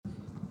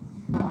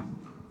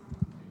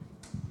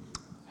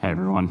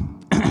everyone.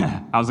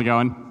 How's it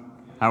going?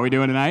 How are we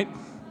doing tonight?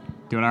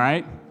 Doing all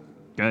right?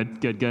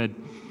 Good.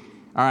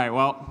 All right,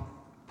 well,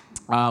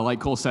 like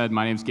Cole said,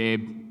 my name's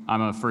Gabe.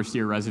 I'm a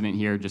first-year resident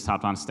here, just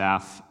hopped on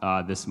staff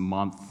this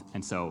month.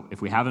 And so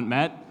if we haven't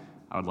met,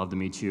 I would love to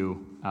meet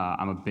you.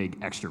 I'm a big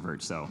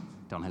extrovert, so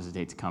don't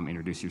hesitate to come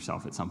introduce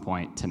yourself at some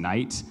point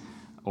tonight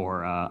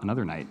or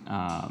another night.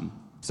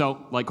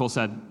 So like Cole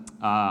said,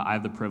 I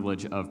have the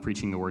privilege of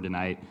preaching the word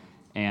tonight.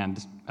 And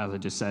as I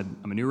just said,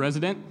 I'm a new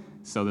resident,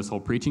 so this whole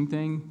preaching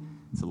thing,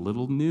 it's a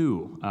little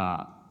new.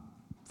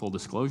 Full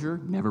disclosure,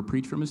 never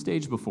preached from a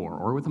stage before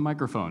or with a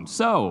microphone.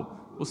 So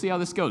we'll see how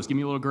this goes. Give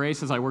me a little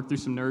grace as I work through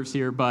some nerves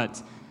here,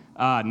 but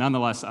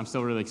nonetheless, I'm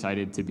still really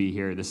excited to be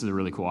here. This is a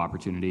really cool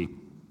opportunity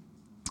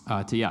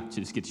to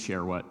just get to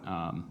share what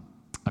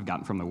I've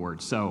gotten from the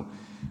Word. So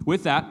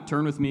with that,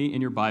 turn with me in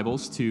your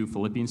Bibles to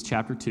Philippians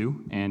chapter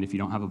 2, and if you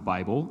don't have a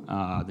Bible,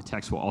 the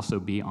text will also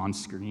be on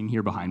screen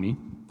here behind me.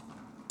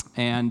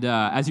 And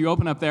as you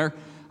open up there,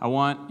 I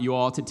want you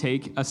all to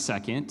take a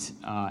second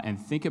and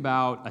think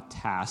about a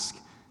task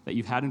that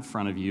you've had in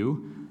front of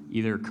you,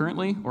 either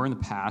currently or in the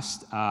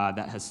past,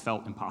 that has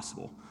felt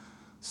impossible.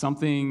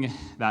 Something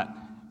that,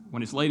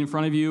 when it's laid in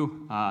front of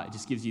you, it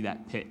just gives you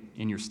that pit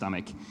in your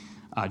stomach,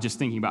 just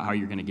thinking about how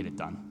you're going to get it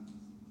done.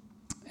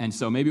 And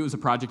so maybe it was a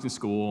project in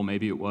school,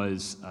 maybe it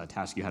was a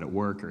task you had at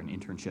work or an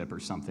internship or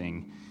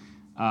something.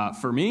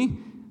 For me,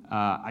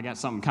 I got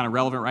something kind of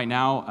relevant right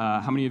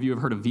now. How many of you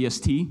have heard of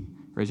VST?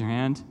 Raise your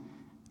hand.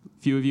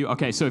 A few of you.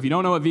 Okay, so if you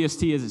don't know what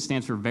VST is, it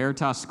stands for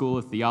Veritas School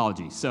of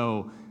Theology.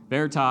 So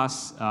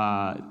Veritas,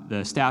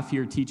 the staff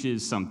here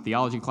teaches some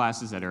theology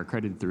classes that are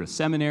accredited through a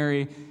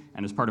seminary,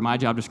 and as part of my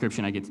job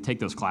description, I get to take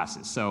those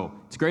classes. So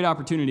it's a great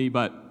opportunity,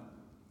 but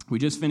we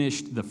just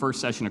finished the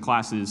first session of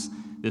classes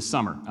this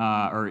summer,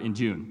 or in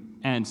June.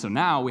 And so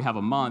now we have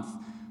a month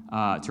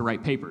to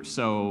write papers.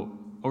 So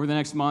over the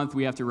next month,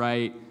 we have to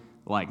write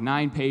like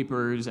 9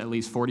 papers, at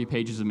least 40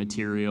 pages of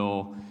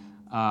material,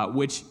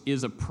 which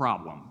is a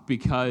problem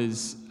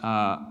because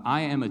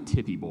I am a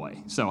tippy boy.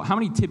 So how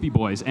many tippy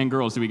boys and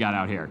girls do we got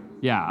out here?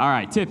 Yeah, all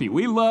right, tippy.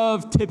 We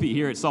love tippy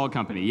here at Salt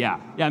Company. Yeah,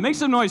 make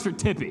some noise for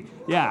tippy.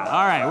 Yeah,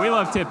 all right, we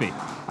love tippy.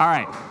 All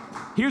right,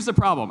 here's the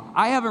problem.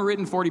 I haven't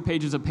written 40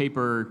 pages of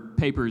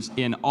papers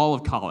in all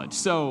of college.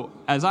 So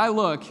as I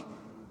look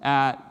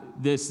at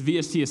this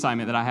VST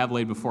assignment that I have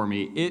laid before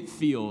me, it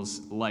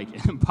feels like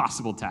an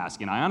impossible task,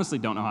 and I honestly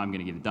don't know how I'm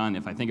going to get it done.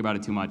 If I think about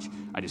it too much,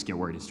 I just get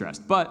worried and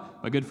stressed.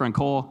 But my good friend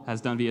Cole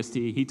has done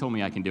VST. He told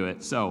me I can do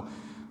it, so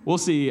we'll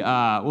see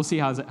how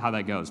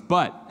that goes.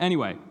 But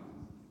anyway,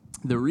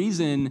 the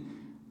reason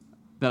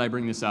that I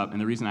bring this up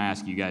and the reason I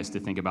ask you guys to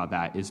think about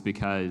that is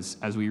because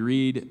as we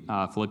read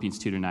Philippians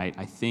 2 tonight,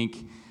 I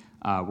think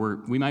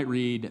what we might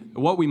read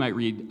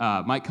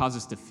might cause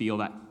us to feel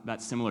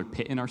that similar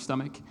pit in our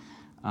stomach.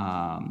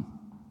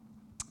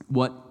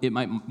 It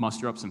might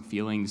muster up some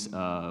feelings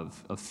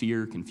of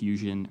fear,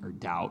 confusion, or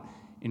doubt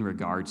in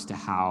regards to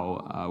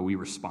how we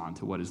respond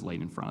to what is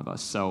laid in front of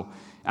us. So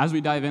as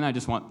we dive in, I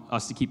just want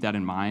us to keep that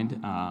in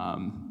mind,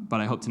 but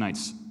I hope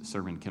tonight's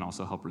sermon can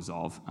also help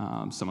resolve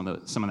some of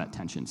that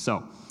tension.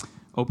 So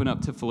open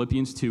up to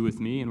Philippians 2 with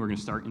me, and we're going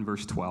to start in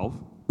verse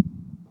 12.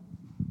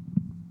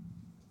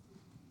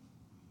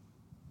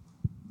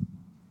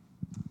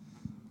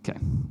 Okay.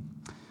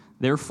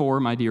 Therefore,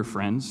 my dear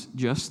friends,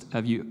 just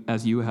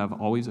as you have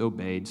always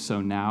obeyed,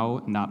 so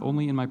now, not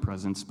only in my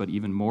presence, but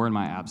even more in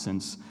my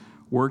absence,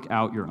 work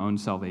out your own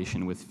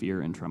salvation with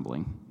fear and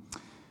trembling.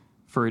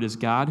 For it is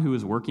God who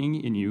is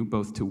working in you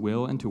both to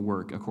will and to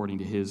work according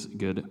to his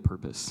good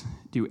purpose.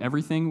 Do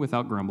everything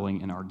without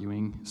grumbling and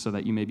arguing, so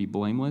that you may be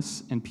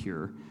blameless and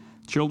pure,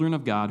 children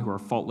of God who are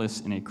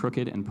faultless in a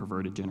crooked and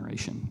perverted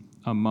generation,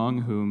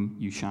 among whom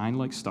you shine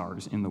like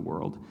stars in the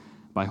world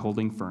by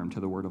holding firm to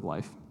the word of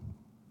life.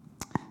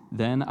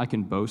 Then I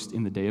can boast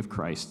in the day of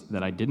Christ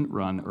that I didn't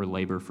run or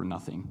labor for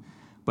nothing.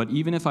 But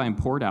even if I am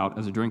poured out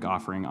as a drink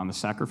offering on the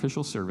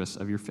sacrificial service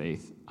of your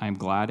faith, I am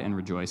glad and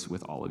rejoice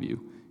with all of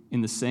you.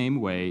 In the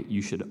same way,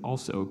 you should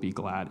also be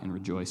glad and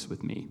rejoice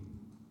with me.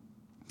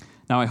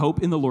 Now I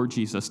hope in the Lord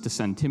Jesus to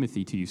send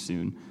Timothy to you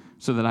soon,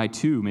 so that I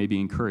too may be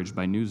encouraged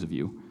by news of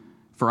you.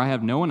 For I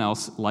have no one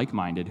else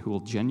like-minded who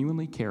will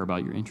genuinely care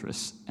about your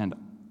interests, and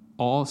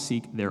all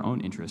seek their own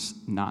interests,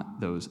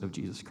 not those of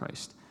Jesus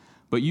Christ.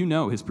 But you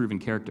know his proven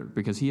character,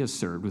 because he has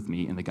served with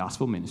me in the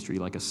gospel ministry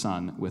like a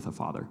son with a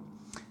father.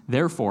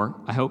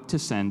 Therefore, I hope to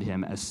send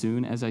him as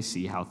soon as I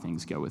see how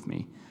things go with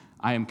me.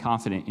 I am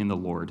confident in the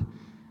Lord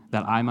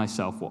that I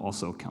myself will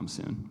also come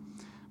soon.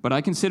 But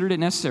I considered it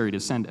necessary to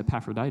send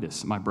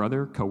Epaphroditus, my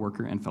brother,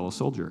 co-worker, and fellow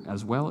soldier,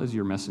 as well as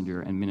your messenger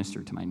and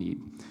minister to my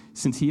need,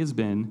 since he has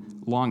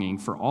been longing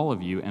for all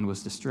of you and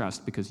was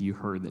distressed because you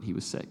heard that he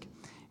was sick.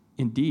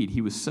 Indeed,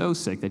 he was so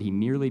sick that he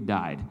nearly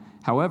died.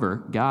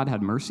 However, God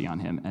had mercy on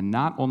him, and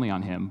not only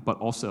on him, but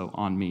also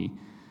on me,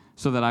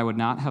 so that I would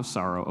not have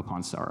sorrow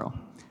upon sorrow.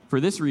 For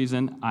this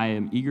reason, I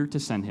am eager to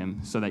send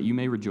him, so that you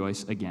may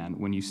rejoice again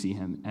when you see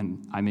him,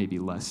 and I may be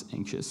less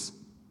anxious.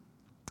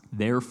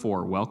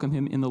 Therefore, welcome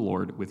him in the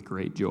Lord with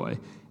great joy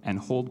and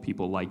hold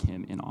people like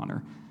him in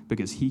honor,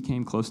 because he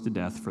came close to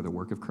death for the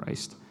work of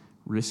Christ,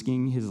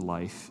 risking his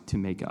life to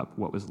make up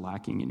what was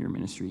lacking in your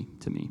ministry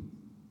to me.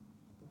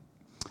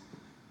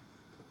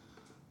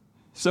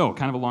 So,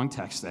 kind of a long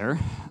text there,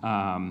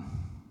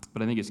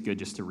 but I think it's good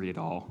just to read it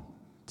all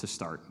to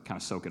start, kind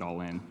of soak it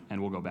all in,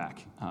 and we'll go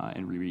back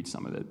and reread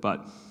some of it.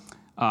 But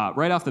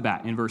right off the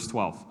bat, in verse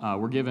 12,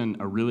 we're given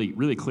a really,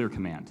 really clear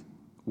command.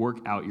 Work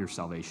out your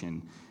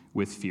salvation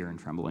with fear and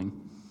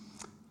trembling.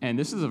 And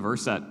this is a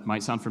verse that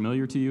might sound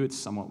familiar to you. It's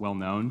somewhat well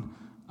known,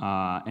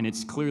 and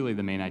it's clearly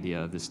the main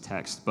idea of this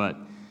text. But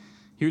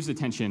here's the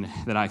tension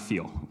that I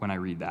feel when I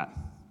read that.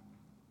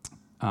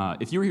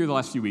 If you were here the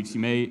last few weeks, you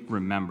may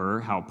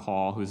remember how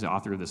Paul, who's the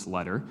author of this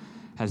letter,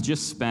 has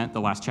just spent the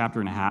last chapter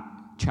and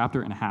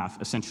a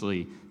half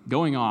essentially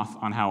going off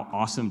on how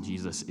awesome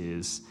Jesus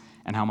is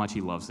and how much he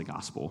loves the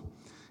gospel.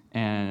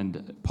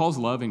 And Paul's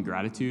love and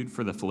gratitude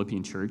for the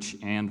Philippian church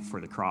and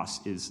for the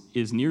cross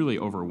is nearly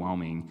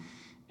overwhelming.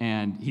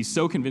 And he's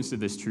so convinced of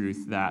this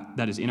truth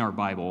that is in our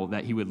Bible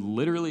that he would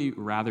literally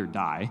rather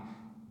die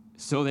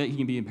so that he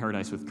can be in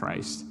paradise with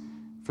Christ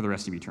for the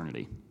rest of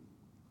eternity.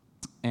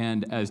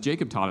 And as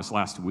Jacob taught us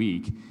last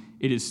week,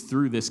 it is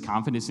through this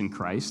confidence in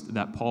Christ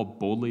that Paul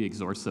boldly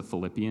exhorts the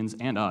Philippians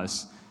and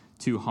us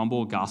to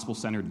humble,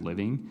 gospel-centered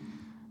living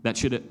that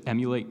should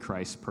emulate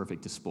Christ's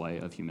perfect display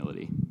of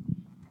humility.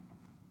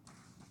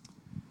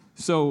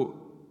 So,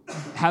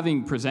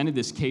 having presented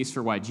this case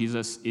for why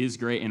Jesus is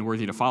great and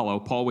worthy to follow,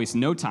 Paul wastes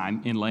no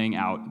time in laying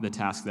out the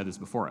task that is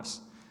before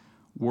us.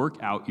 Work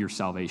out your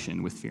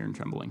salvation with fear and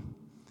trembling.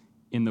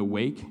 In the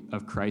wake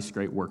of Christ's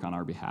great work on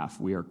our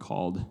behalf, we are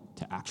called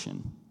to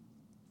action.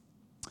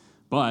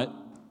 But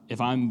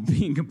if I'm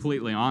being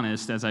completely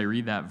honest, as I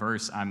read that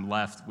verse, I'm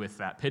left with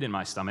that pit in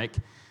my stomach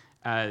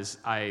as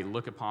I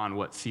look upon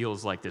what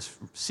feels like this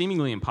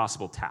seemingly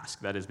impossible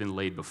task that has been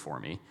laid before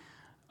me.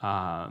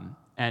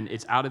 And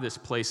it's out of this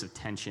place of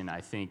tension,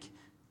 I think,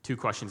 two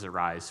questions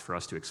arise for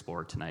us to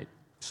explore tonight.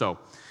 So,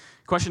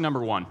 question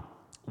number one,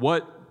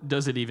 what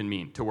does it even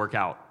mean to work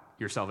out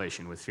your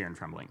salvation with fear and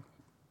trembling?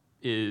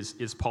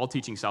 Is Paul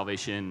teaching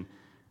salvation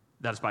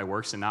that's by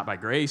works and not by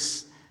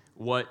grace?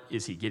 What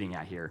is he getting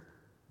at here?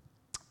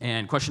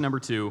 And question number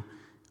two,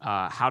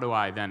 how do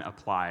I then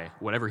apply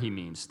whatever he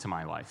means to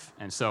my life?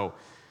 And so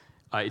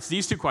it's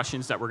these two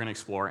questions that we're going to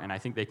explore, and I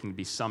think they can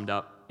be summed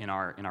up in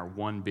our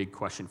one big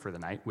question for the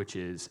night, which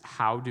is,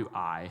 how do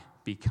I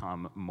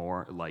become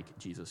more like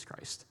Jesus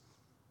Christ?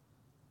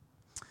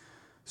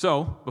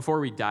 So before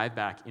we dive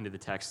back into the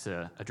text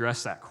to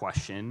address that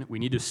question, we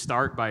need to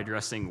start by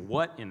addressing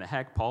what in the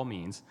heck Paul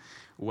means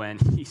when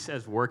he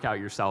says, work out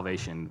your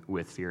salvation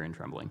with fear and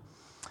trembling.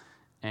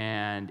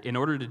 And in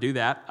order to do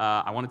that,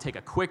 I want to take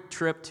a quick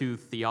trip to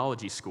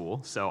theology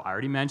school. So I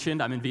already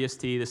mentioned I'm in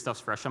VST. This stuff's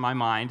fresh on my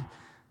mind.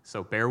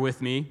 So bear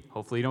with me.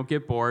 Hopefully you don't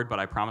get bored, but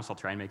I promise I'll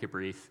try and make it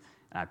brief.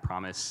 And I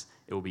promise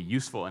it will be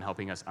useful in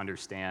helping us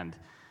understand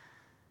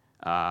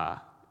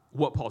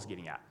what Paul's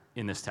getting at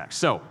in this text.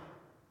 So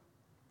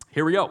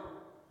here we go.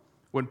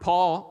 When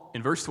Paul,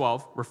 in verse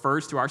 12,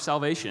 refers to our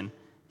salvation,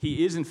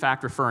 he is in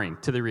fact referring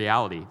to the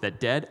reality that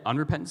dead,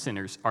 unrepentant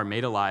sinners are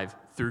made alive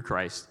through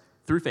Christ,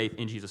 through faith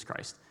in Jesus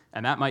Christ.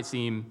 And that might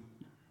seem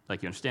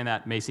like you understand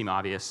that, may seem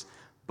obvious,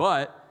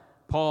 but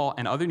Paul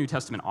and other New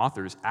Testament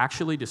authors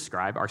actually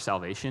describe our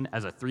salvation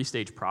as a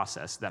three-stage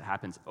process that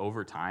happens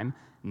over time,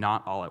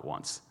 not all at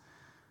once.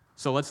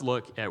 So let's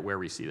look at where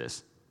we see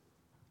this.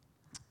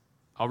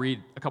 I'll read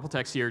a couple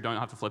texts here. Don't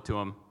have to flip to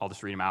them. I'll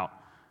just read them out.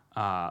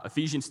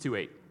 Ephesians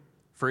 2:8.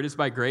 For it is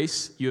by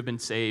grace you have been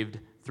saved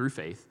through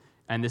faith,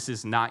 and this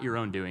is not your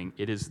own doing.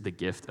 It is the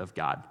gift of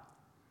God.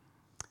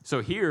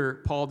 So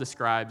here, Paul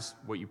describes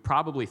what you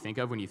probably think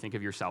of when you think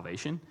of your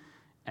salvation,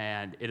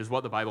 and it is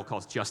what the Bible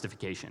calls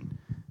justification.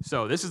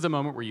 So this is the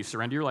moment where you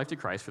surrender your life to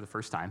Christ for the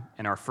first time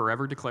and are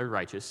forever declared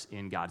righteous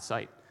in God's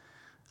sight.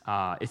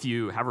 If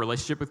you have a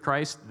relationship with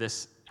Christ,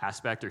 this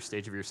aspect or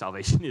stage of your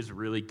salvation is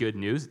really good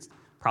news. It's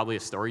probably a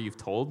story you've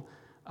told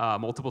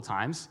multiple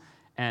times.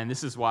 And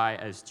this is why,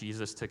 as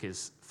Jesus took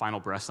his final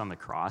breaths on the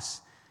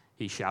cross,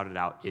 he shouted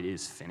out, "It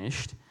is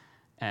finished."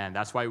 And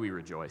that's why we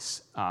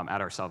rejoice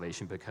at our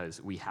salvation,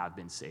 because we have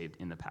been saved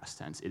in the past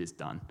tense. It is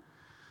done.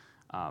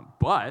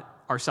 But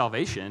our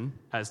salvation,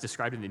 as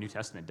described in the New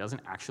Testament,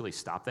 doesn't actually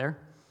stop there.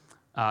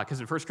 Because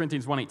in 1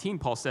 Corinthians 1:18,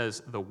 Paul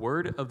says, "The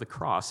word of the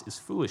cross is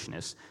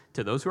foolishness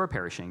to those who are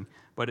perishing,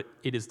 but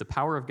it is the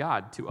power of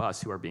God to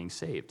us who are being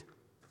saved."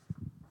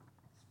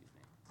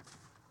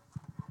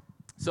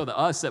 So the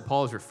us that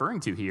Paul is referring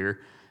to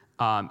here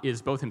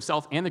is both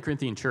himself and the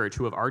Corinthian church,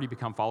 who have already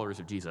become followers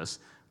of Jesus.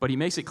 But he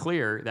makes it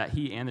clear that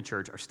he and the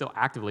church are still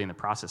actively in the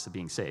process of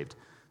being saved.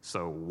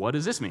 So what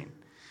does this mean?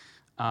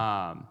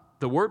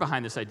 The word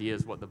behind this idea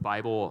is what the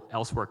Bible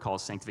elsewhere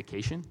calls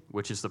sanctification,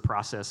 which is the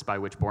process by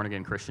which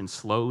born-again Christians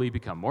slowly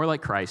become more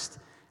like Christ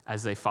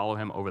as they follow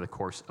him over the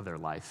course of their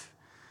life.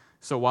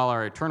 So while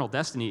our eternal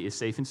destiny is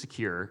safe and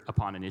secure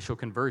upon initial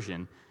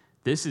conversion,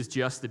 this is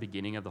just the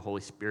beginning of the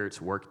Holy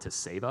Spirit's work to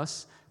save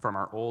us from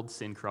our old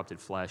sin-corrupted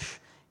flesh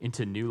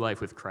into new life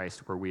with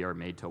Christ, where we are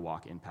made to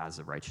walk in paths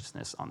of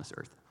righteousness on this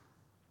earth.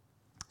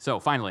 So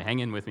finally, hang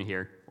in with me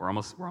here. We're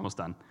almost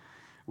done.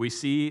 We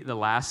see the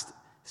last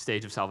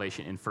stage of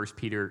salvation in 1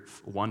 Peter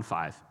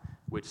 1:5,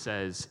 which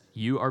says,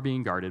 "You are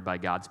being guarded by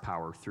God's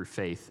power through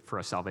faith for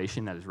a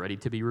salvation that is ready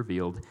to be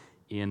revealed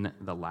in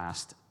the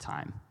last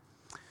time."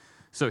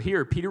 So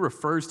here, Peter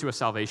refers to a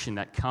salvation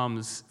that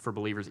comes for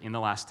believers in the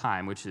last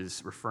time, which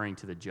is referring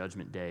to the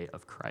judgment day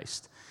of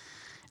Christ.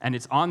 And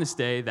it's on this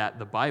day that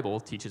the Bible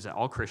teaches that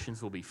all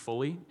Christians will be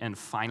fully and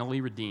finally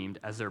redeemed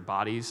as their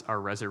bodies are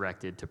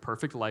resurrected to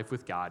perfect life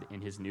with God in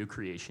his new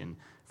creation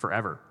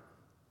forever.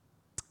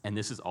 And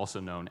this is also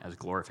known as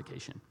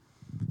glorification.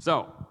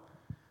 So,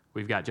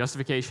 we've got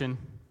justification,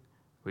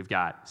 we've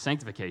got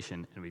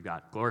sanctification, and we've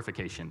got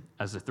glorification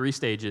as the three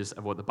stages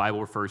of what the Bible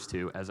refers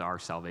to as our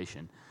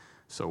salvation.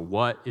 So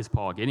what is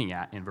Paul getting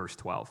at in verse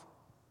 12?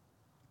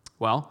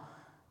 Well,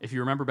 if you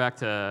remember back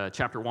to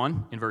chapter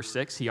 1 in verse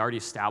 6, he already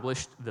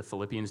established the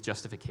Philippians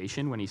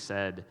justification when he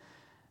said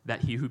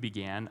that he who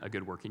began a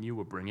good work in you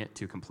will bring it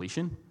to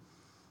completion.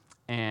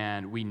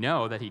 And we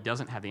know that he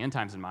doesn't have the end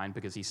times in mind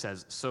because he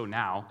says, "So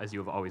now, as you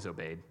have always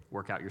obeyed,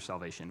 work out your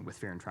salvation with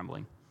fear and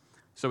trembling."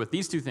 So with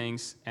these two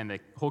things and the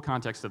whole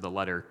context of the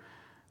letter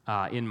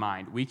in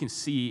mind, we can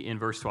see in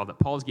verse 12 that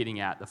Paul's getting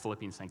at the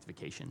Philippian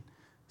sanctification.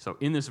 So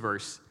in this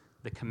verse,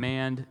 the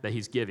command that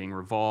he's giving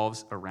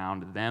revolves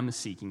around them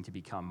seeking to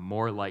become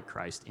more like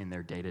Christ in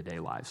their day-to-day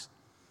lives.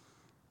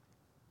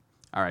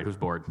 All right, who's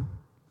bored?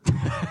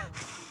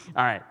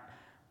 All right,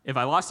 if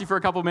I lost you for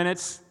a couple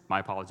minutes, my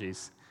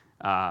apologies.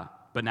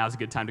 But now's a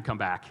good time to come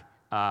back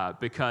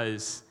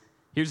because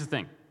here's the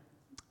thing.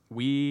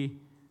 We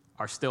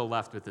are still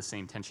left with the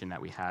same tension that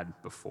we had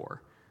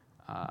before.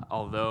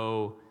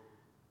 Although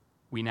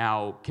we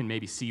now can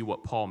maybe see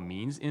what Paul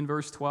means in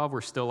verse 12, we're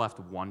still left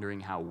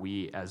wondering how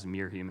we as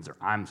mere humans, or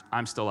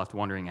I'm still left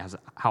wondering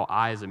how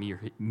I as a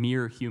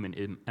mere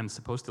human am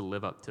supposed to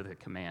live up to the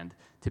command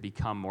to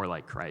become more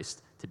like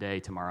Christ today,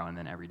 tomorrow, and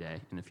then every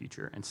day in the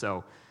future. And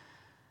so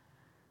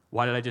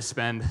why did I just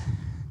spend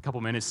a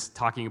couple minutes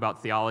talking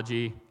about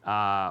theology?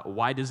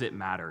 Why does it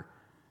matter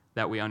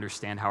that we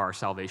understand how our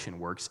salvation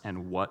works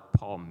and what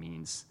Paul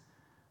means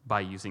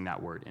by using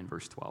that word in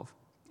verse 12?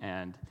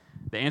 And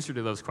the answer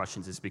to those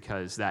questions is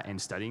because that in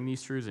studying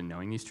these truths and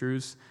knowing these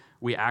truths,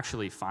 we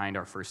actually find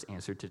our first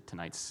answer to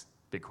tonight's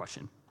big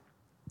question,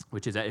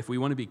 which is that if we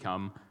want to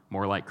become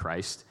more like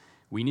Christ,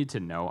 we need to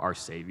know our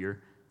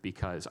Savior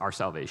because our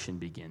salvation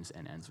begins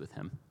and ends with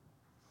him.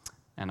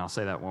 And I'll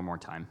say that one more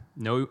time.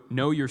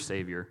 Know your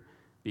Savior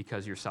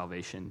because your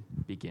salvation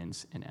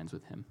begins and ends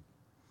with him.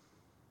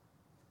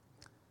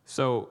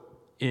 So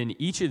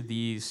in each of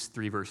these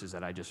three verses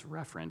that I just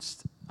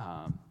referenced,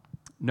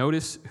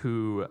 notice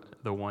who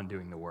the one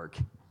doing the work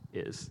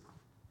is.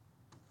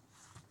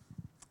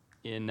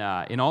 In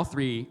all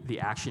three, the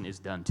action is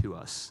done to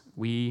us.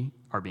 We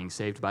are being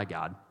saved by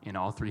God. In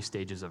all three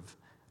stages of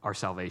our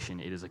salvation,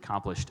 it is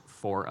accomplished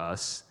for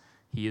us.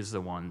 He is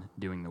the one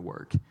doing the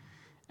work.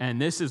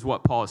 And this is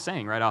what Paul is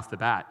saying right off the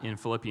bat in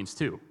Philippians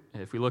 2.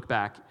 If we look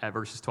back at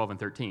verses 12 and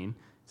 13,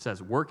 it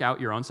says, "Work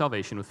out your own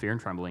salvation with fear and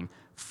trembling,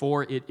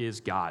 for it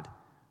is God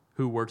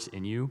who works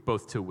in you,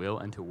 both to will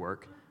and to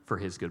work for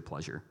his good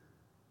pleasure."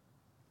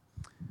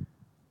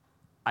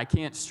 I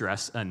can't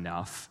stress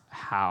enough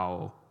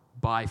how,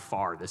 by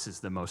far, this is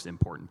the most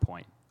important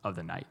point of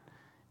the night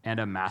and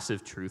a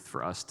massive truth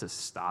for us to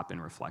stop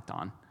and reflect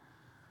on.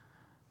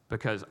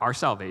 Because our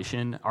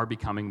salvation, our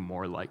becoming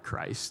more like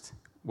Christ,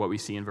 what we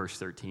see in verse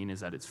 13 is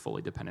that it's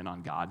fully dependent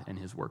on God and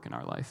his work in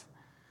our life.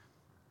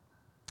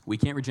 We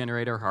can't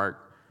regenerate our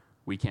heart,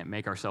 we can't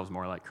make ourselves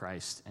more like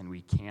Christ, and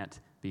we can't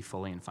be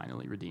fully and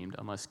finally redeemed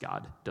unless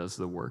God does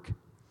the work.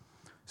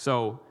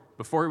 So,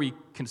 before we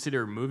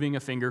consider moving a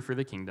finger for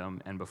the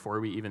kingdom, and before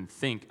we even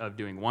think of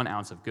doing 1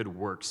 ounce of good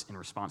works in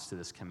response to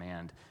this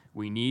command,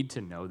 we need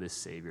to know this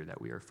Savior that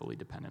we are fully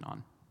dependent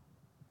on.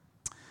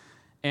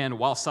 And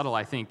while subtle,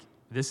 I think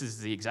this is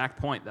the exact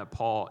point that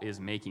Paul is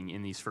making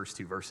in these first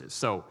two verses.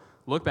 So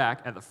look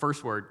back at the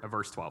first word of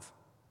verse 12.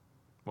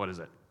 What is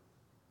it?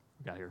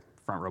 We got here,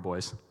 front row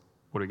boys.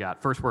 What do we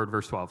got? First word,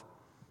 verse 12.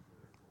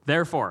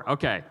 Therefore,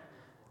 okay.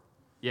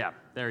 Yeah,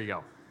 there you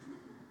go.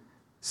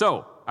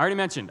 So, I already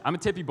mentioned, I'm a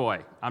tippy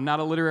boy. I'm not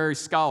a literary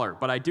scholar,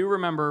 but I do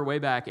remember way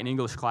back in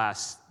English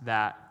class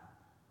that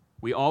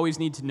we always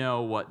need to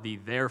know what the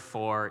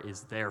therefore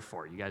is there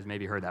for. You guys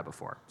maybe heard that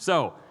before.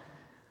 So,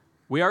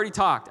 we already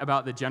talked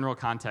about the general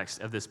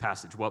context of this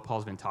passage, what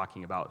Paul's been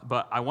talking about,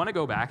 but I want to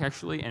go back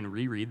actually and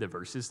reread the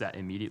verses that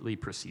immediately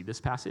precede this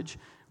passage,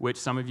 which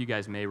some of you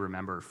guys may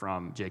remember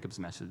from Jacob's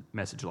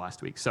message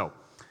last week. So,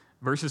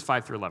 verses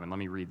 5 through 11, let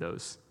me read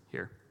those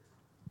here.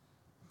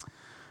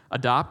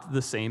 Adopt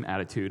the same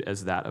attitude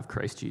as that of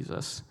Christ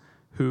Jesus,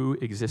 who,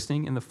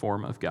 existing in the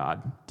form of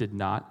God, did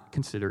not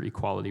consider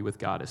equality with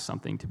God as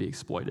something to be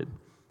exploited.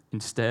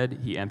 Instead,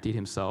 he emptied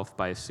himself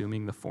by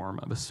assuming the form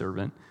of a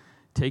servant,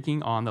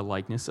 taking on the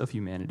likeness of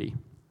humanity.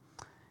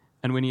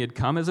 And when he had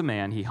come as a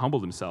man, he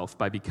humbled himself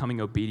by becoming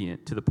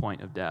obedient to the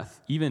point of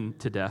death, even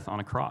to death on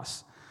a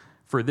cross.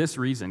 For this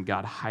reason,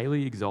 God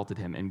highly exalted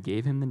him and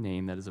gave him the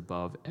name that is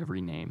above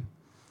every name,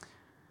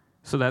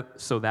 so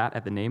that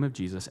at the name of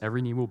Jesus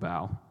every knee will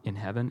bow in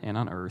heaven and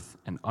on earth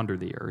and under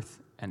the earth,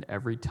 and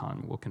every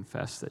tongue will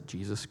confess that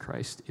Jesus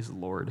Christ is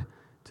Lord,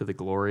 to the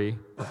glory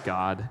of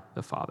God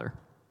the Father.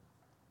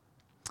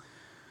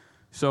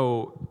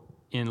 So,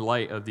 in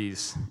light of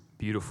these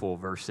beautiful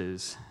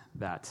verses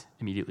that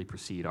immediately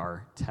precede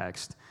our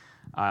text,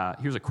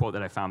 here's a quote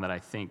that I found that I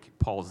think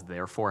Paul's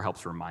therefore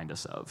helps remind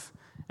us of,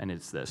 and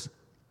it's this: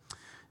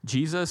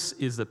 Jesus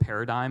is the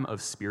paradigm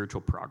of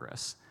spiritual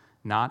progress,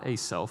 not a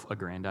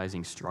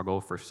self-aggrandizing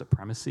struggle for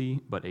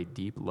supremacy, but a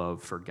deep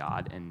love for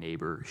God and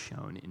neighbor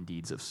shown in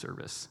deeds of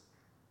service.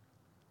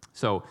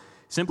 So,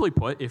 simply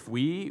put, if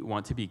we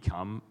want to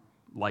become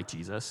like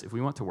Jesus, if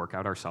we want to work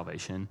out our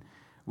salvation,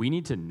 we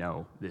need to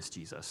know this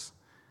Jesus.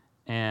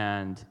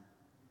 And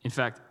in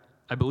fact,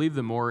 I believe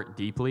the more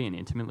deeply and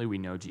intimately we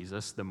know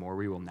Jesus, the more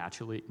we will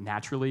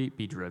naturally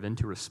be driven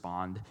to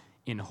respond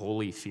in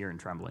holy fear and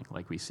trembling,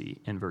 like we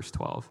see in verse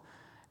 12,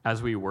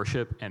 as we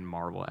worship and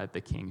marvel at the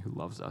King who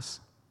loves us.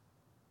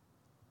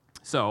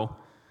 So,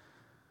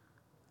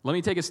 let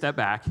me take a step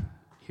back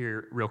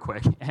here real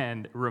quick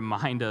and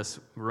remind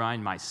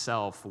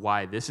myself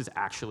why this is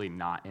actually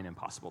not an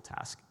impossible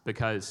task.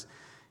 Because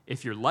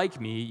if you're like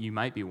me, you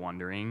might be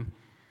wondering,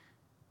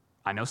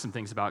 I know some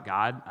things about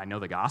God, I know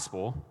the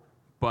gospel,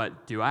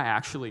 but do I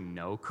actually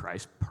know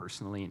Christ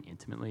personally and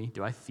intimately?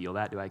 Do I feel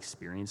that? Do I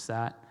experience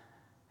that?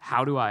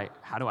 How do I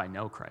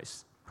know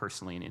Christ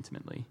personally and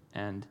intimately?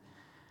 And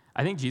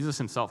I think Jesus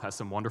himself has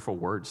some wonderful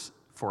words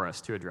for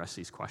us to address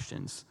these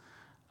questions.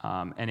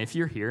 And if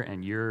you're here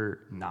and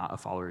you're not a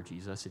follower of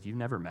Jesus, if you've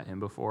never met him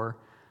before,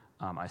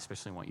 I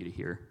especially want you to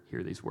hear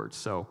these words.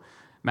 So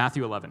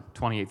Matthew 11,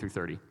 28 through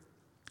 30.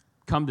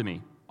 Come to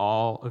me,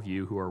 all of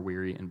you who are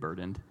weary and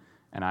burdened,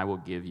 and I will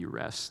give you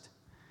rest.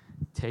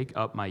 Take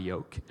up my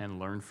yoke and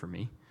learn from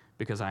me,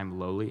 because I am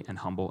lowly and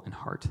humble in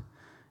heart,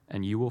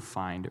 and you will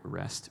find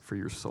rest for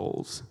your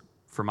souls.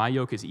 For my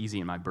yoke is easy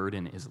and my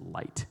burden is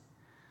light.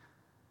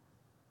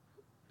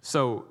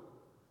 So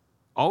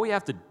all we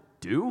have to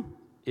do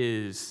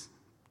is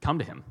come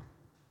to him.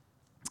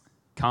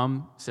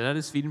 Come, sit at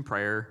his feet in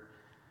prayer.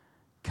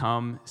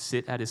 Come,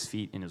 sit at his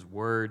feet in his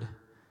word.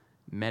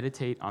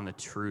 Meditate on the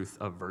truth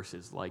of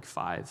verses like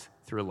 5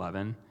 through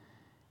 11,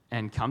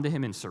 and come to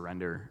him in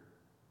surrender,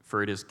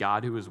 for it is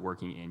God who is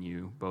working in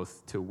you,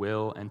 both to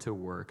will and to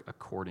work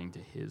according to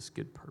his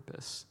good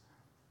purpose.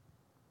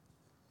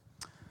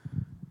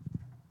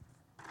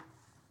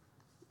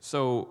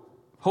 So,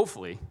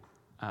 hopefully,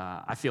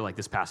 I feel like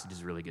this passage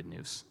is really good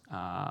news.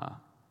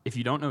 If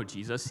you don't know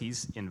Jesus,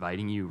 he's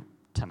inviting you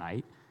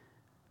tonight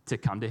to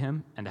come to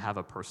him and to have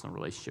a personal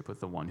relationship with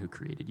the one who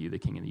created you, the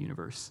King of the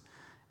universe.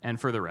 And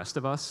for the rest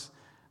of us,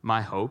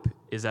 my hope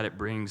is that it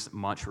brings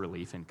much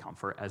relief and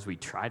comfort as we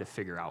try to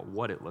figure out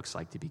what it looks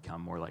like to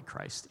become more like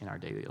Christ in our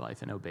daily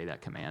life and obey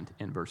that command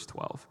in verse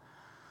 12.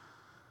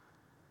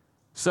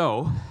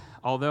 So,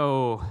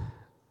 although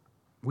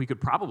we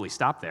could probably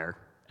stop there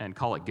and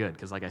call it good,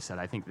 because like I said,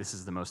 I think this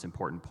is the most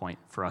important point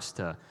for us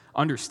to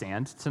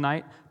understand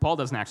tonight, Paul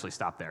doesn't actually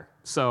stop there.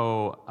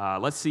 So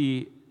let's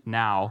see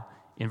now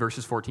in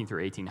verses 14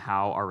 through 18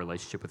 how our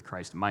relationship with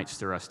Christ might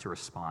stir us to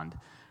respond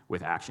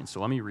with action. So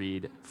let me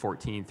read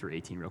 14 through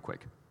 18 real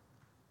quick.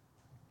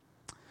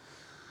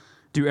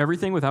 Do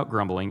everything without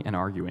grumbling and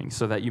arguing,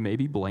 so that you may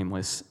be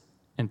blameless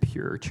and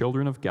pure,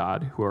 children of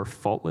God who are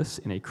faultless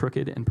in a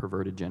crooked and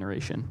perverted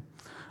generation,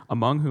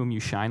 among whom you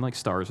shine like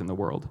stars in the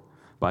world,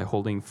 by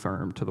holding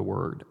firm to the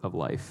word of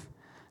life.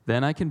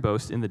 Then I can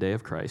boast in the day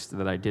of Christ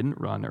that I didn't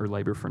run or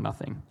labor for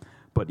nothing.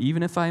 But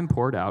even if I am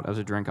poured out as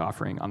a drink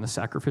offering on the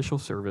sacrificial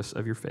service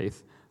of your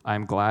faith, I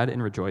am glad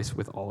and rejoice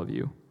with all of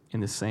you. In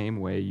the same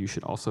way, you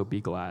should also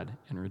be glad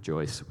and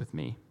rejoice with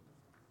me.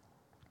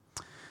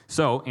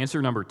 So,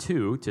 answer number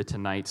 2 to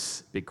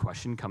tonight's big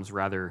question comes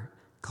rather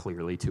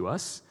clearly to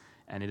us,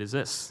 and it is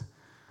this.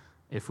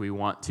 If we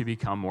want to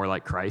become more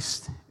like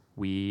Christ,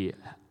 we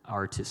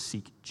are to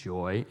seek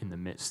joy in the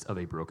midst of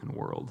a broken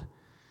world.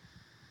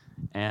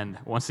 And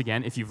once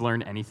again, if you've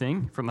learned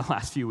anything from the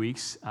last few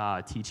weeks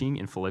teaching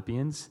in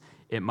Philippians,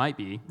 it might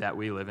be that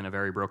we live in a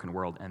very broken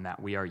world and that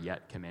we are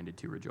yet commanded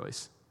to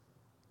rejoice.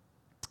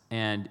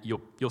 And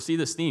you'll see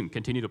this theme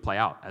continue to play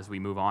out as we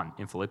move on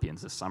in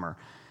Philippians this summer.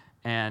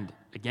 And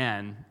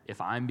again, if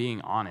I'm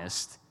being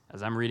honest,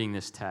 as I'm reading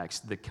this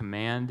text, the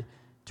command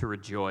to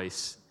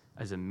rejoice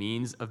as a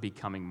means of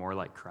becoming more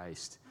like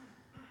Christ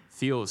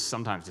feels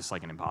sometimes just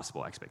like an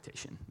impossible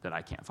expectation that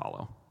I can't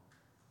follow.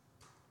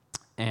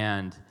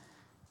 And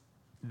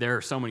there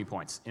are so many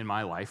points in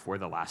my life where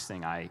the last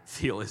thing I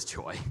feel is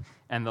joy,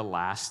 and the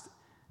last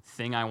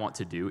thing I want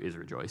to do is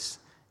rejoice.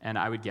 And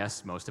I would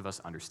guess most of us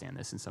understand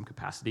this in some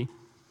capacity.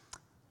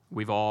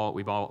 We've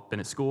all been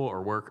at school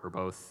or work or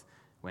both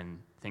when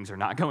things are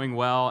not going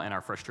well and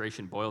our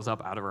frustration boils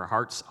up out of our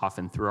hearts,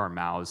 often through our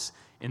mouths,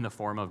 in the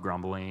form of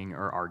grumbling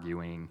or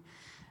arguing.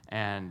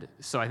 And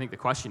so I think the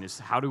question is,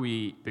 how do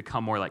we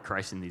become more like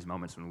Christ in these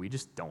moments when we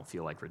just don't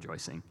feel like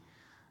rejoicing?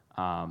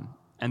 And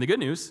And the good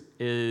news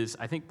is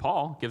I think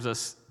Paul gives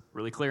us a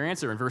really clear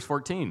answer in verse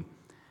 14.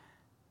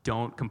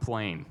 Don't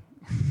complain.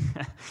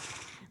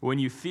 When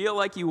you feel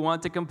like you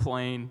want to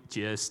complain,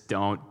 just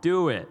don't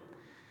do it.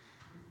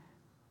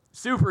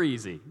 Super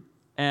easy.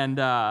 And,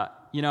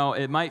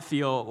 it might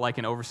feel like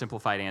an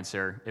oversimplified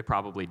answer. It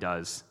probably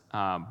does.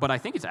 But I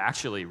think it's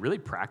actually really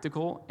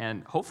practical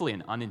and hopefully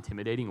an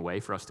unintimidating way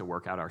for us to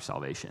work out our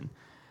salvation.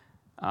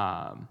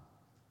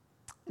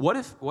 What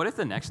if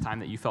the next time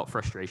that you felt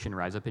frustration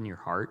rise up in your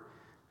heart,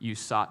 you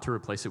sought to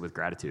replace it with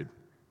gratitude?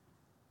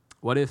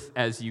 What if,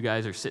 as you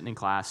guys are sitting in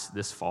class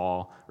this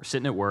fall or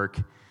sitting at work,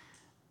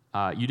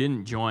 you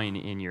didn't join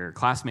in your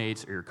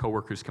classmates or your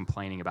coworkers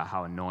complaining about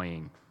how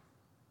annoying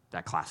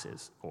that class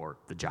is or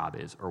the job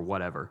is or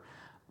whatever,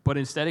 but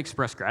instead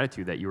express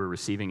gratitude that you were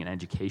receiving an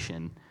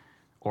education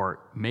or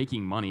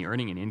making money,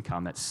 earning an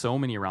income that so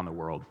many around the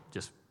world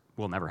just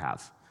will never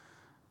have.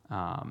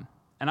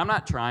 And I'm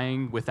not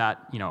trying with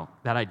that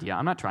idea,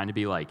 I'm not trying to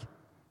be like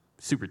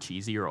super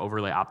cheesy or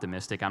overly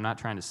optimistic. I'm not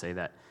trying to say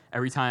that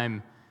every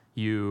time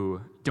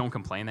you don't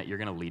complain that you're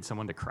going to lead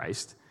someone to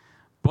Christ.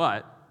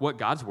 But what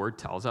God's word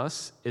tells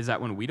us is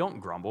that when we don't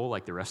grumble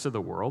like the rest of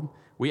the world,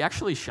 we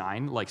actually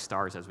shine like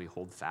stars as we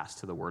hold fast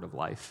to the word of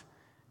life,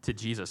 to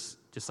Jesus,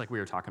 just like we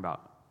were talking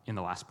about in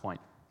the last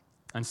point.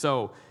 And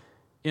so,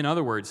 in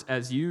other words,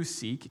 as you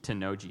seek to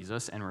know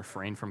Jesus and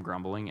refrain from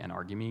grumbling and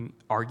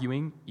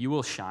arguing, you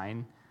will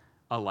shine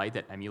a light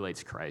that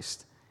emulates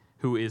Christ,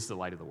 who is the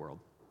light of the world.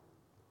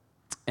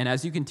 And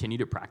as you continue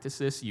to practice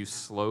this, you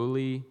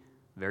slowly,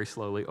 very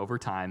slowly, over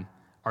time,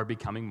 are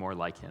becoming more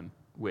like him,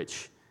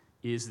 which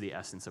is the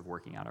essence of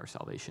working out our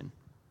salvation.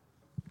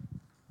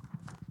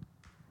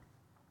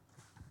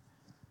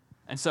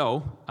 And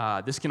so,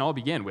 this can all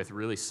begin with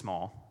really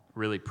small,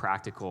 really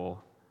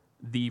practical,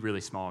 the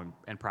really small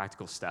and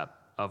practical step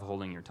of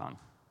holding your tongue.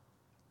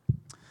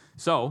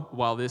 So,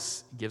 while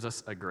this gives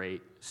us a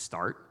great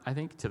start, I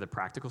think, to the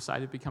practical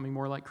side of becoming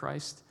more like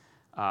Christ,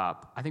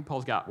 I think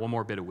Paul's got one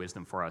more bit of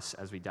wisdom for us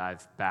as we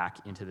dive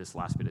back into this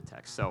last bit of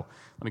text. So,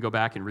 let me go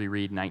back and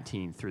reread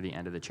 19 through the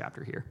end of the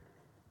chapter here.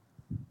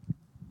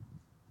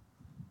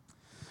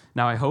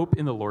 Now I hope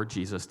in the Lord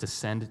Jesus to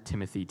send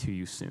Timothy to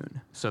you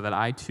soon, so that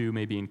I too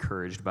may be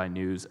encouraged by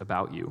news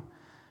about you.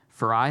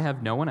 For I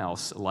have no one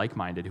else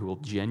like-minded who will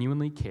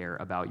genuinely care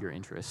about your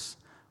interests.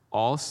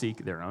 All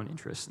seek their own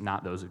interests,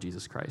 not those of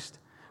Jesus Christ.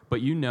 But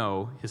you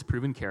know his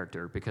proven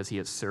character because he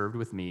has served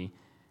with me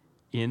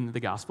in the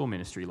gospel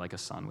ministry like a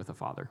son with a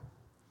father.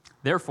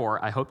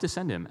 Therefore, I hope to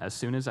send him as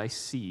soon as I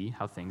see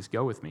how things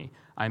go with me.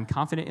 I am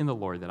confident in the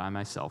Lord that I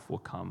myself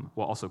will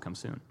also come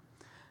soon.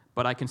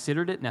 But I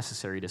considered it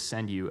necessary to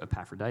send you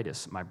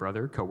Epaphroditus, my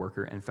brother,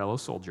 co-worker, and fellow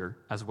soldier,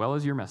 as well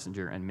as your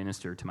messenger and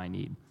minister to my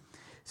need,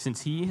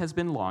 since he has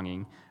been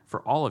longing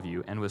for all of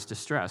you and was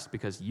distressed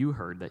because you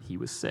heard that he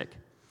was sick.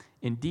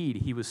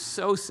 Indeed, he was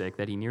so sick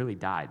that he nearly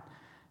died.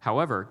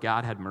 However,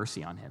 God had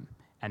mercy on him,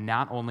 and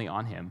not only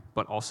on him,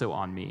 but also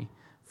on me,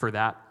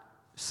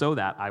 so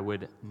that I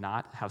would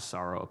not have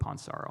sorrow upon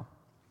sorrow.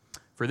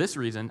 For this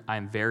reason, I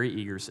am very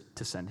eager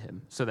to send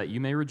him, so that you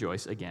may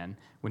rejoice again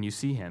when you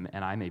see him,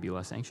 and I may be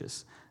less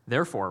anxious.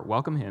 Therefore,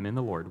 welcome him in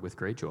the Lord with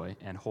great joy,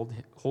 and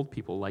hold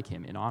people like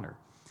him in honor,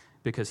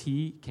 because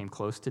he came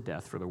close to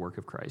death for the work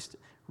of Christ,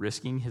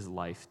 risking his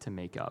life to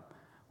make up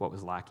what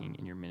was lacking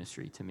in your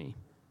ministry to me.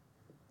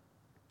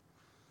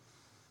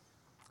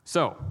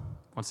 So,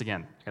 once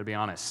again, I gotta be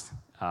honest.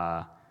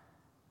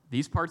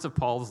 These parts of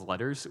Paul's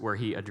letters where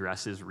he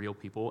addresses real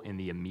people in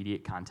the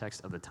immediate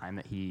context of the time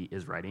that he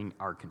is writing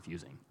are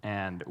confusing.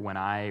 And when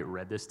I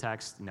read this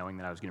text, knowing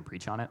that I was going to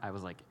preach on it, I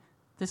was like,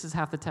 this is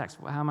half the text.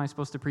 How am I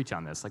supposed to preach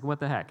on this? Like, what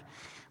the heck?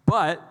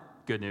 But,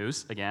 good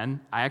news,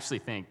 again, I actually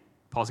think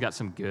Paul's got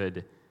some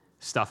good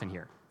stuff in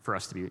here for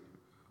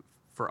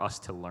us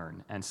to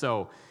learn. And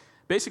so,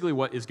 basically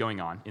what is going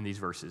on in these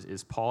verses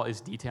is Paul is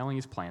detailing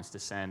his plans to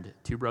send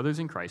two brothers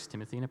in Christ,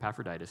 Timothy and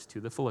Epaphroditus,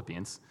 to the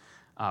Philippians,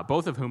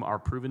 both of whom are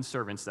proven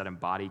servants that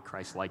embody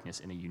Christ's likeness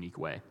in a unique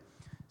way.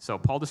 So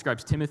Paul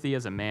describes Timothy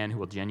as a man who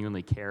will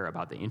genuinely care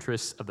about the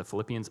interests of the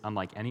Philippians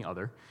unlike any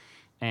other.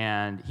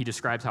 And he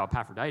describes how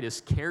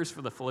Epaphroditus cares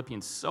for the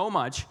Philippians so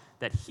much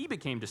that he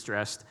became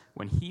distressed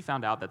when he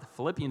found out that the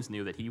Philippians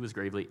knew that he was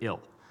gravely ill.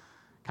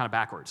 Kind of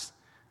backwards.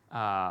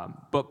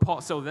 But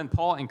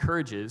Paul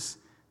encourages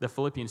the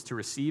Philippians to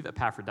receive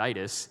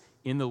Epaphroditus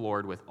in the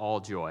Lord with all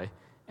joy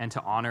and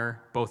to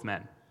honor both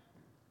men.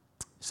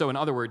 So in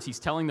other words, he's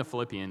telling the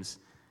Philippians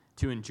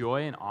to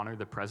enjoy and honor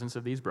the presence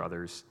of these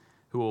brothers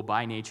who will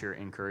by nature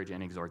encourage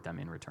and exhort them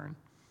in return.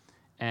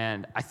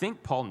 And I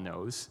think Paul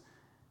knows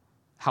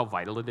how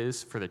vital it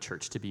is for the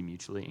church to be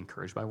mutually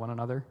encouraged by one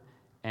another.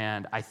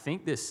 And I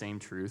think this same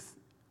truth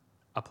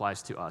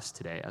applies to us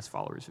today as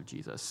followers of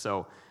Jesus.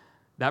 So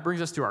that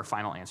brings us to our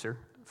final answer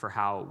for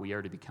how we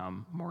are to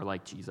become more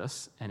like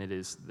Jesus. And it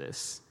is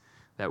this,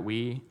 that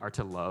we are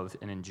to love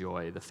and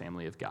enjoy the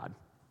family of God.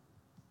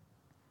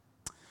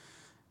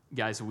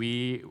 Guys,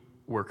 we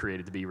were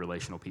created to be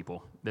relational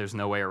people. There's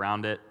no way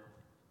around it.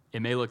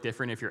 It may look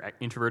different if you're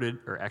introverted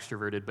or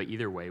extroverted, but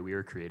either way, we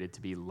were created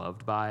to be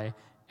loved by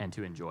and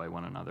to enjoy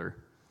one another.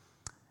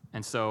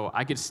 And so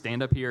I could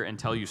stand up here and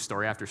tell you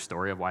story after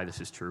story of why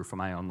this is true for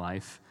my own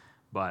life,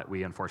 but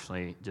we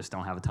unfortunately just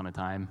don't have a ton of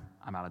time.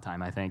 I'm out of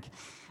time, I think.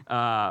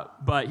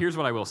 But here's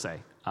what I will say.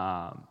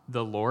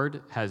 The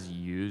Lord has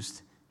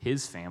used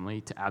his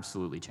family to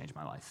absolutely change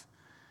my life.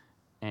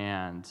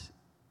 And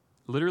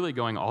literally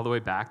going all the way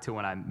back to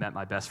when I met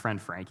my best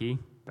friend, Frankie,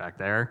 back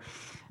there,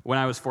 when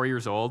I was 4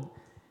 years old,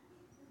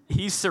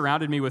 he's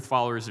surrounded me with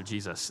followers of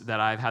Jesus that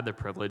I've had the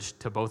privilege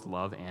to both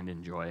love and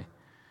enjoy.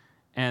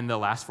 And the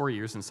last 4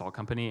 years in Salt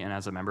Company and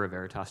as a member of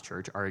Veritas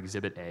Church are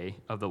exhibit A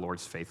of the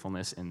Lord's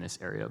faithfulness in this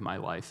area of my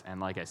life. And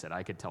like I said,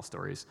 I could tell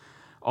stories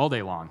all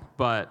day long.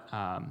 But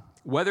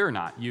whether or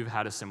not you've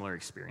had a similar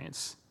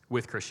experience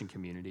with Christian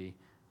community,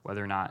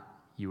 whether or not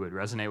you would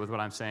resonate with what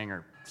I'm saying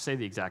or say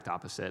the exact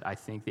opposite, I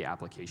think the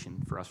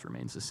application for us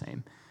remains the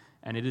same.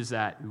 And it is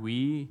that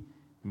we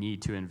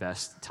need to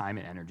invest time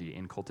and energy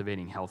in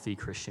cultivating healthy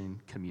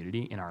Christian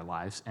community in our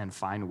lives and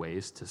find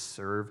ways to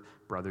serve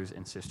brothers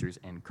and sisters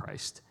in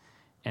Christ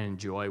and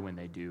enjoy when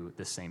they do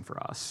the same for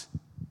us.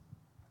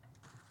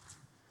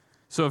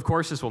 So, of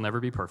course, this will never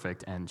be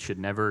perfect and should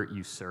never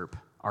usurp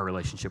our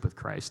relationship with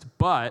Christ.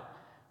 But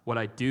what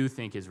I do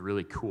think is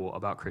really cool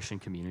about Christian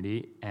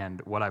community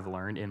and what I've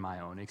learned in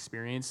my own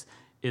experience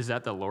is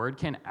that the Lord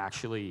can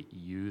actually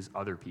use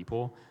other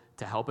people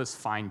to help us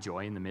find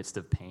joy in the midst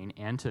of pain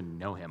and to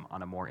know him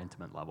on a more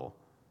intimate level.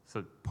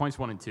 So points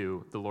 1 and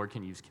 2, the Lord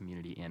can use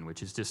community in,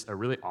 which is just a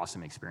really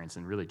awesome experience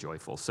and really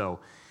joyful.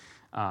 So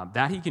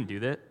that he can do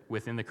that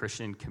within the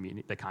Christian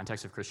community, the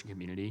context of Christian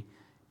community,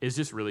 is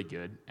just really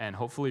good and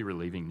hopefully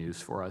relieving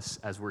news for us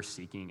as we're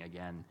seeking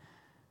again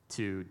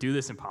to do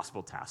this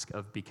impossible task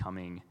of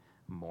becoming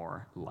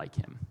more like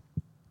him.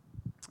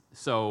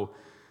 So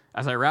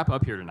as I wrap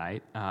up here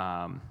tonight,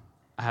 I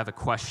have a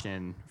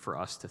question for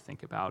us to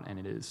think about, and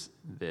it is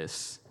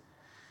this.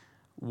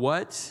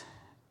 What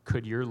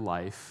could your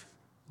life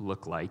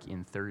look like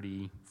in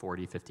 30,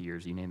 40, 50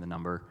 years, you name the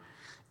number,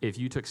 if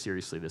you took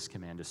seriously this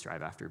command to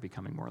strive after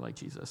becoming more like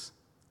Jesus?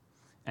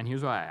 And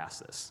here's why I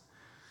ask this.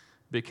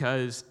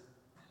 Because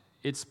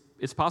it's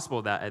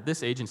possible that at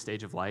this age and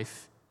stage of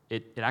life,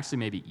 it actually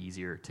may be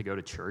easier to go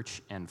to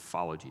church and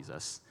follow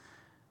Jesus.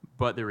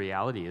 But the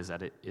reality is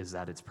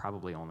that it's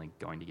probably only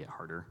going to get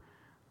harder.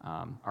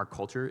 Our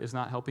culture is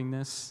not helping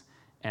this.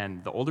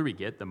 And the older we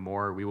get, the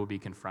more we will be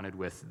confronted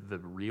with the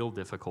real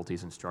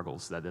difficulties and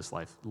struggles that this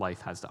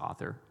life has to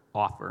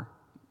offer.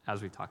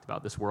 As we've talked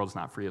about, this world's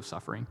not free of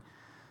suffering.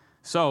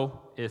 So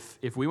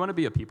if we want to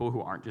be a people who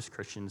aren't just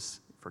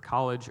Christians for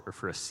college or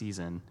for a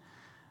season,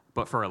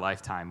 but for a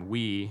lifetime,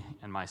 we,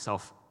 and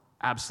myself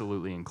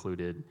absolutely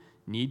included,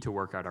 need to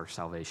work out our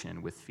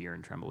salvation with fear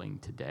and trembling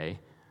today.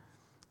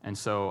 And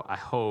so I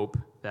hope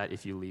that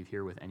if you leave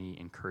here with any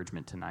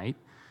encouragement tonight,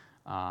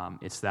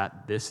 it's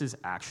that this is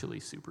actually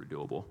super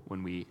doable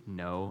when we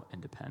know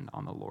and depend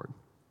on the Lord.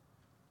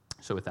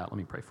 So with that, let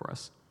me pray for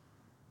us.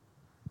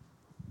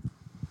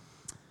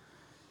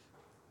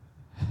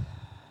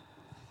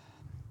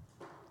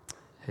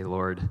 Hey,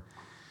 Lord,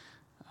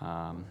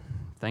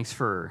 thanks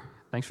for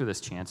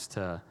this chance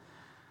to,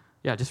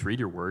 just read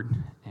your word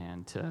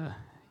and to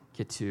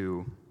get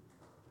to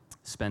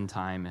spend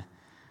time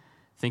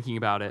thinking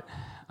about it,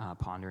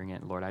 pondering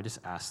it. Lord, I just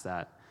ask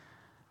that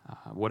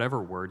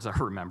whatever words are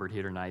remembered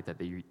here tonight,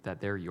 that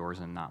they're yours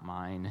and not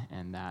mine,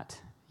 and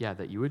that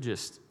you would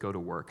just go to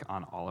work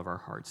on all of our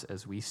hearts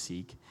as we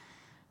seek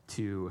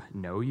to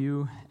know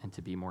you and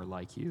to be more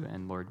like you.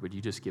 And Lord, would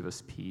you just give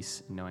us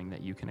peace knowing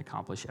that you can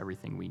accomplish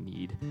everything we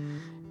need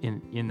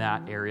in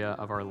that area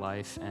of our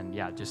life, and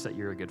just that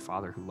you're a good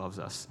Father who loves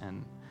us.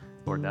 And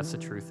Lord, that's the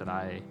truth that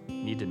I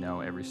need to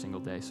know every single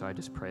day. So I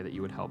just pray that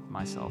you would help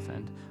myself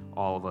and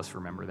all of us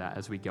remember that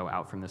as we go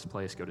out from this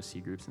place, go to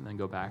C groups, and then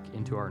go back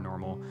into our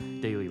normal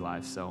daily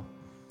lives. So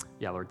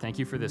Lord, thank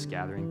you for this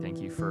gathering. Thank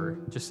you for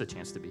just a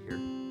chance to be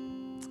here.